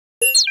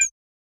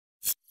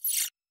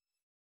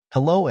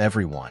Hello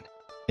everyone.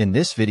 In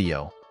this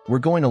video, we're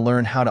going to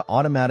learn how to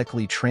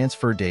automatically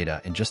transfer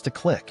data in just a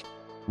click.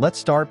 Let's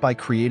start by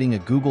creating a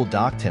Google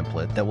Doc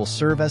template that will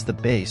serve as the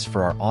base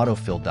for our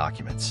autofill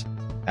documents.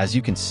 As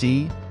you can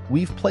see,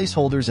 we've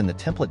placeholders in the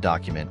template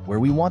document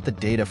where we want the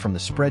data from the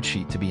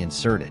spreadsheet to be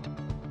inserted.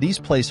 These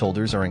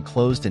placeholders are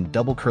enclosed in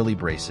double curly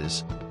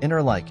braces and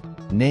are like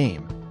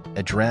name,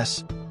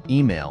 address,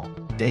 email,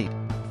 date,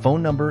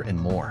 phone number, and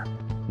more.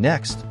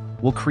 Next,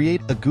 we'll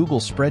create a Google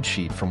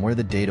Spreadsheet from where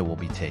the data will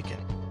be taken.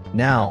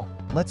 Now,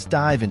 let's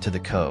dive into the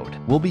code.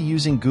 We'll be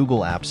using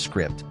Google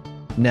appscript.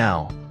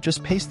 Now,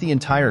 just paste the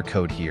entire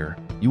code here.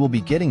 You will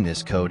be getting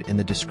this code in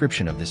the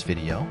description of this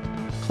video.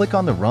 Click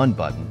on the Run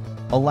button.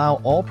 Allow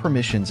all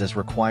permissions as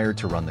required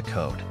to run the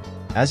code.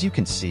 As you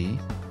can see,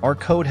 our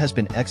code has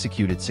been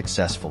executed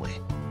successfully.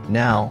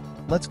 Now,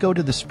 let's go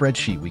to the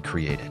spreadsheet we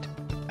created.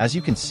 As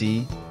you can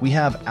see, we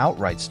have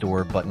Outright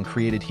Store button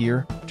created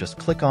here. Just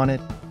click on it,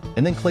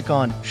 and then click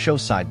on Show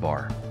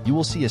Sidebar. You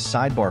will see a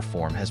sidebar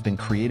form has been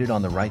created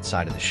on the right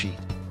side of the sheet.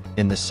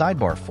 In the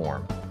sidebar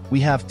form, we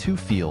have two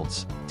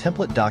fields,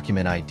 Template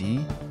Document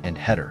ID and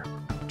Header.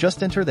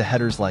 Just enter the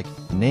headers like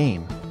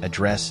name,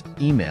 address,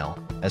 email,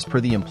 as per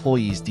the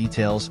employee's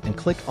details, and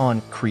click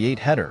on Create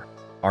Header.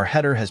 Our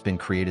header has been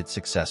created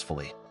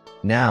successfully.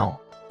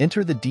 Now,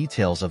 enter the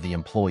details of the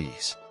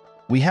employees.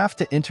 We have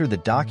to enter the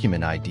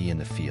document ID in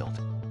the field.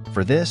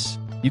 For this,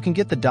 you can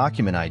get the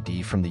document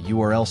ID from the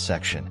URL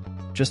section.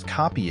 Just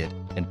copy it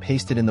and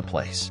paste it in the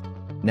place.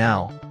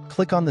 Now,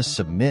 click on the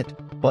Submit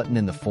button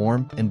in the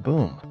form and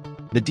boom.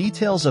 The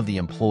details of the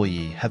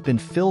employee have been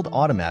filled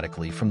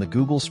automatically from the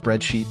Google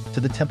Spreadsheet to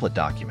the template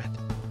document.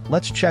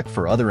 Let's check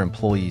for other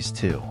employees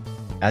too.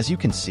 As you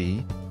can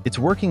see, it's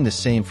working the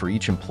same for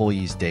each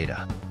employee's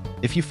data.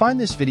 If you find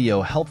this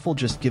video helpful,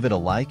 just give it a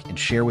like and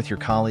share with your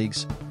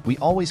colleagues. We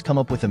always come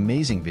up with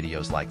amazing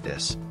videos like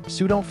this,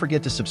 so don't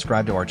forget to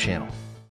subscribe to our channel.